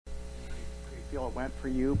feel it went for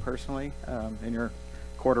you personally in your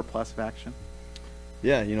quarter plus of action?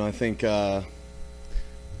 Yeah, I think, I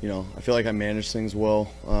feel like I managed things well.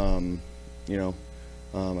 I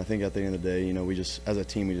think at the end of the day, we just, as a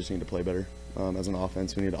team, we just need to play better. As an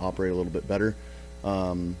offense, we need to operate a little bit better.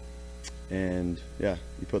 And yeah,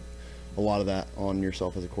 you put a lot of that on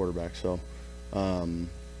yourself as a quarterback. So,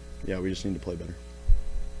 yeah, we just need to play better.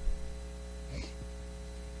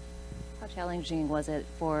 How challenging was it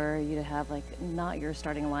for you to have not your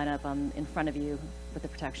starting lineup in front of you with the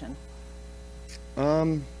protection?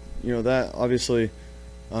 That obviously,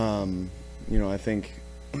 I think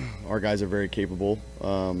our guys are very capable,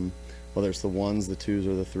 whether it's the ones, the twos,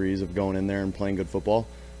 or the threes, of going in there and playing good football.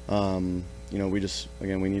 We just,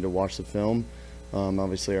 again, we need to watch the film.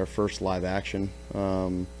 Obviously, our first live action.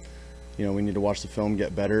 We need to watch the film,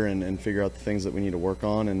 get better, and figure out the things that we need to work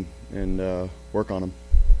on and work on them.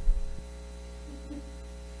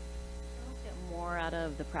 Get more out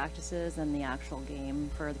of the practices than the actual game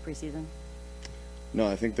for the preseason? No,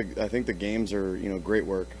 I think the games are great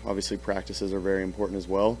work. Obviously, practices are very important as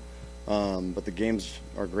well, but the games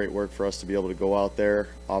are great work for us to be able to go out there,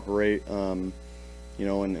 operate, and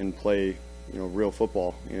play real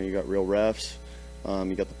football. You got real refs,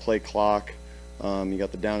 you got the play clock, you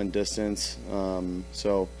got the down and distance.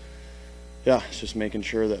 So yeah, it's just making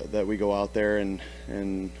sure that we go out there and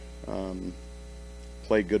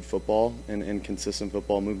play good football and consistent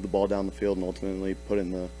football, move the ball down the field, and ultimately put it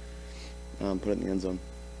in the end zone.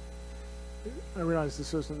 I realize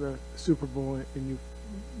this isn't the Super Bowl, and you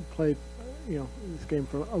played, this game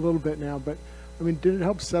for a little bit now. But I mean, did it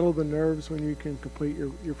help settle the nerves when you can complete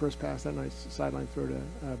your first pass, that nice sideline throw to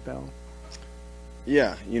Bell?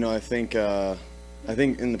 Yeah, I think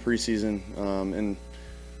in the preseason and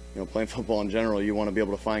playing football in general, you want to be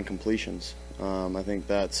able to find completions. I think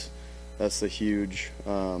that's the huge,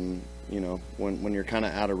 when you're kind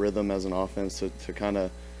of out of rhythm as an offense to kind of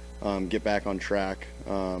get back on track,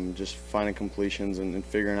 just finding completions and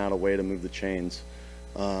figuring out a way to move the chains.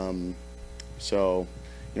 So,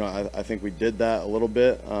 I think we did that a little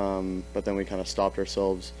bit, but then we kind of stopped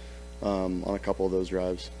ourselves on a couple of those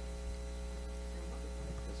drives.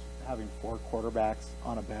 Just having 4 quarterbacks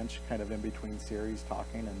on a bench kind of in between series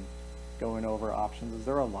talking and going over options, is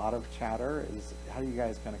there a lot of chatter? How do you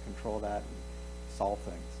guys kind of control that and solve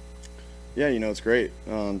things? Yeah, it's great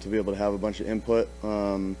to be able to have a bunch of input.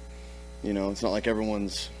 It's not like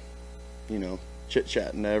everyone's,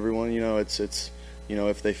 chit-chatting to everyone. It's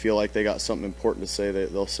if they feel like they got something important to say,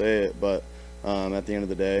 they'll say it. But at the end of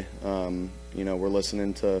the day, we're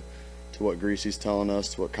listening to what Greasy's telling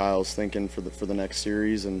us, to what Kyle's thinking for the next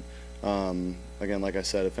series. And again, like I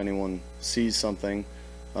said, if anyone sees something,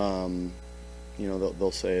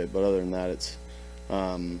 they'll say it. But other than that, it's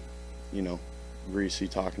Greasy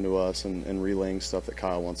talking to us and relaying stuff that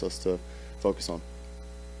Kyle wants us to focus on.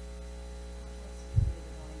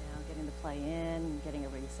 Getting the play in, getting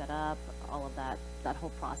everybody set up, all of that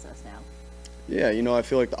whole process now. Yeah, I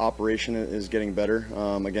feel like the operation is getting better.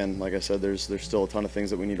 Again, like I said, there's still a ton of things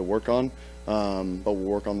that we need to work on, but we'll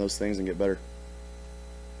work on those things and get better.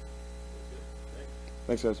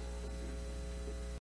 Thanks, guys.